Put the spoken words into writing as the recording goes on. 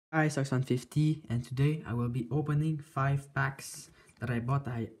Hi, Sox150, and today I will be opening 5 packs that I bought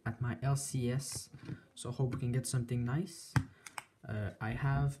at my LCS, so hope we can get something nice. I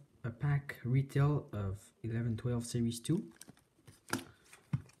have a pack retail of 11-12 Series 2,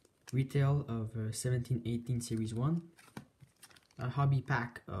 retail of 17-18 Series 1, a hobby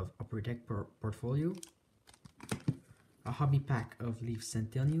pack of Upper Deck Portfolio, a hobby pack of Leaf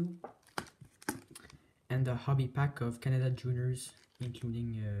Centennial, and a hobby pack of Canada Juniors,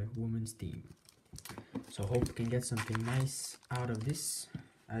 including women's team. So hope we can get something nice out of this.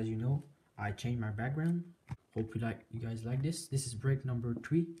 As you know, I changed my background. Hope you guys like this. This is break number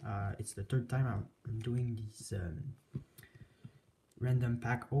 3. It's the 3rd time I'm doing these random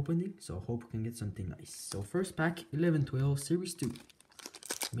pack opening. So hope we can get something nice. So first pack, 11-12 Series 2.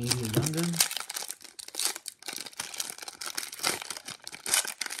 Maybe a young gun.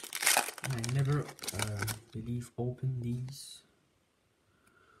 I never believe open these.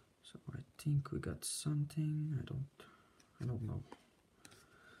 So I think we got something. I don't know.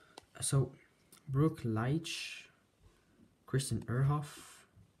 So Brooke Leitch, Kristen Ehrhoff,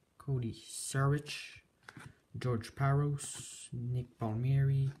 Cody Sarich, George Parros, Nick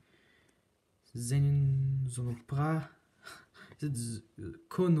Palmieri, Zenin Zonopra,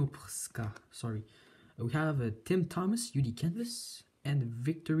 Konoprska, sorry. We have Tim Thomas, UD Canvas, and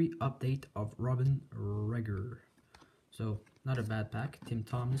victory update of Robin Reger. So not a bad pack. Tim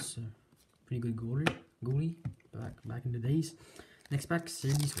Thomas, pretty good goalie back in the days. Next pack,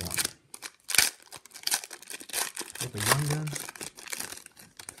 Series 1. Hope a young gun.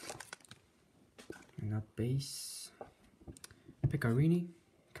 Not base. Pecorini,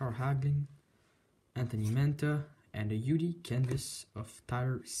 Carl Hagelin, Anthony Manta, and a UD canvas of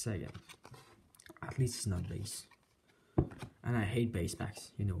Tyler Seguin. At least it's not base. And I hate base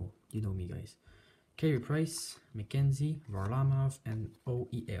packs. You know me, guys. Carey Price, McKenzie, Varlamov, and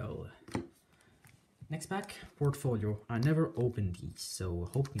OEL. Next pack, portfolio. I never opened these, so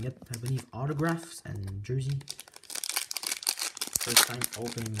hope we get, I believe, autographs and jersey. First time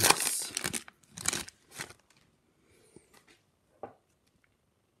opening this.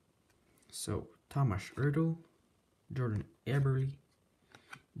 So Thomas Ertl, Jordan Eberle,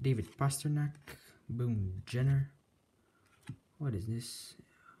 David Pasternak, Boone Jenner. What is this?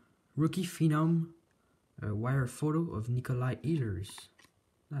 Rookie Phenom. A wire photo of Nikolai Ehlers.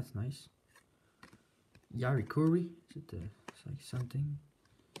 That's nice. Yari Curry. Is it it's like something?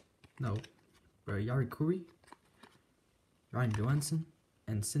 No. Yari Curry. Ryan Johansson.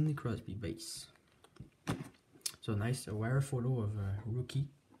 And Sidney Crosby base. So nice. A wire photo of a rookie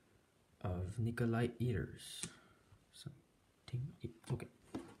of Nikolai Ehlers. So, okay.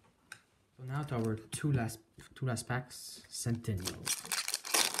 So now to our two last packs. Centennial.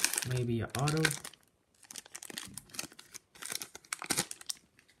 Maybe an auto.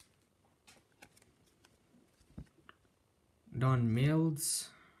 Don Mills.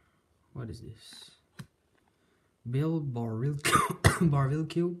 What is this? Bill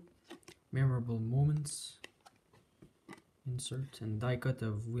Barvilko. Memorable moments. Insert and die cut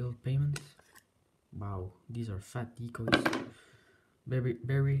of Will Payment. Wow, these are fat decoys.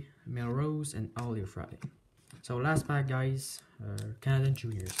 Barry Melrose and Ollie Fry. So last pack, guys. Canada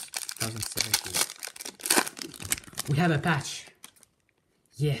Juniors 2017. We have a patch.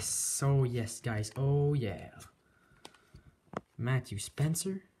 Yes. Oh yes, guys. Oh yeah. Matthew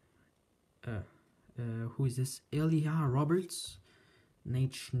Spencer. Who is this? Elia Roberts.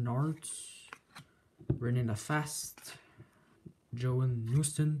 Nate Schnartz. René Lafast. Joan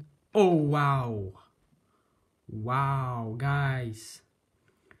Houston. Oh wow. Wow, guys.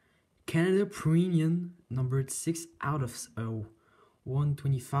 Canada Premium numbered 6 out of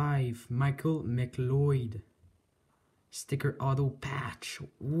 125. Michael McLeod. Sticker auto patch.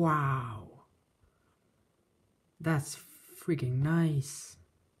 Wow. That's freaking nice.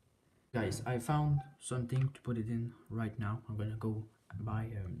 Guys, I found something to put it in right now. I'm gonna go buy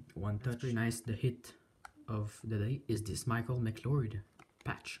one touch. Pretty nice. The hit of the day is this Michael McLeod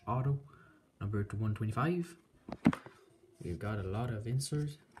patch auto number 125. We've got a lot of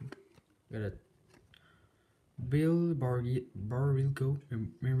inserts. We got a Bill Barvilko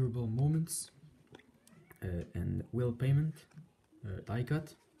memorable moments and Will Payment die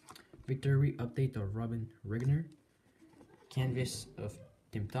cut. Victory update of Robin Regner. Canvas of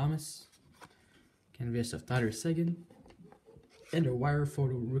Tim Thomas. Canvas of Tyler Seguin. And a wire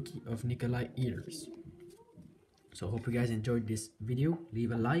photo rookie of Nikolai Ehlers. So hope you guys enjoyed this video.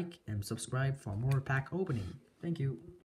 Leave a like and subscribe for more pack opening. Thank you.